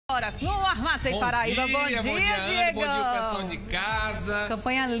agora no Armazém Paraíba. Bom dia, Diego. Bom dia, pessoal de casa.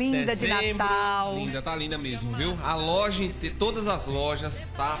 Campanha linda Dezembro, de Natal. Linda, tá linda mesmo, viu? A loja, todas as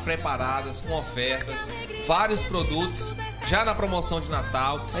lojas, tá preparadas com ofertas, vários produtos já na promoção de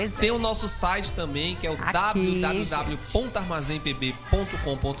Natal. Tem o nosso site também, que é o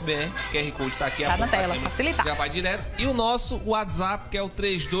www.armazempb.com.br. O QR Code tá aqui, tá na tela, facilitar. Já vai direto. E o nosso WhatsApp, que é o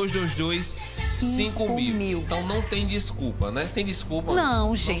 3222-5000. Então não tem desculpa, né? Tem desculpa?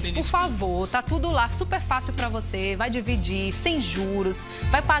 Não, gente, por favor, tá tudo lá, super fácil pra você. Vai dividir, sem juros,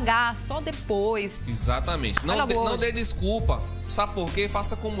 vai pagar só depois. Exatamente. Não dê desculpa. Sabe por quê?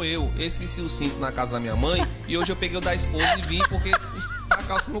 Faça como eu. Eu esqueci o cinto na casa da minha mãe e hoje eu peguei o da esposa e vim porque a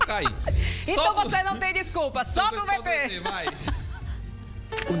calça não caiu. Então você não tem desculpa, solta o VT. Vai.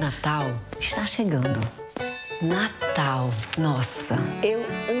 O Natal está chegando. Natal. Nossa, eu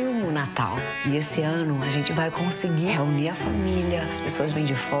amo o Natal. E esse ano a gente vai conseguir reunir a família. As pessoas vêm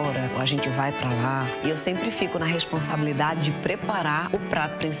de fora, ou a gente vai pra lá. E eu sempre fico na responsabilidade de preparar o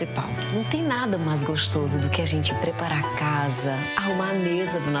prato principal. Não tem nada mais gostoso do que a gente preparar a casa, arrumar a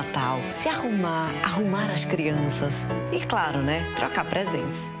mesa do Natal, se arrumar as crianças. E claro, né, trocar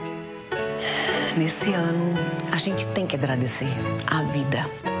presentes. Nesse ano, a gente tem que agradecer a vida.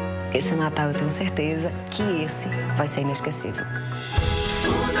 Esse Natal eu tenho certeza que esse vai ser inesquecível.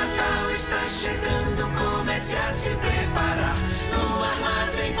 O Natal está chegando, comece a se preparar. No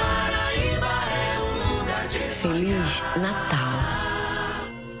Armazém Paraíba é um lugar de Feliz Natal.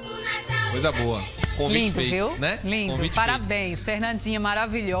 Coisa boa. Convite lindo, feito, viu? Né? Lindo. Convite Parabéns, feito. Fernandinha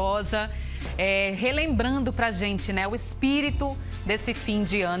maravilhosa. Relembrando pra gente, né, o espírito desse fim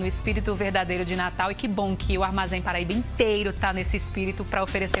de ano, o espírito verdadeiro de Natal. E que bom que o Armazém Paraíba inteiro tá nesse espírito para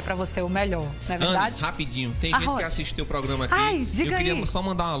oferecer para você o melhor, não é verdade? Anne, rapidinho, tem gente que assistiu o programa aqui. Ai, diga eu queria aí. só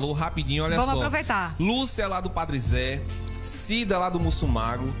mandar um alô rapidinho, olha Vamos só. Aproveitar. Lúcia lá do Padre Zé, Cida lá do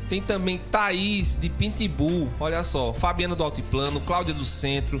Mussumagro, tem também Thaís de Pintibu, olha só, Fabiana do Altiplano, Cláudia do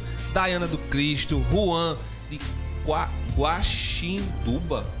Centro, Daiana do Cristo, Juan de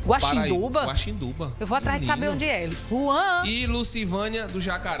Guaxinduba. Guaxinduba? Eu vou atrás de saber onde é ele. Juan. E Lucivânia do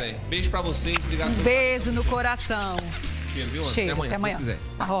Jacaré. Beijo pra vocês, obrigado. Beijo no coração. Cheiro, viu, Ana? Cheiro, Até amanhã, se Deus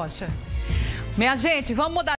quiser. Rocha. Minha gente, vamos mudar.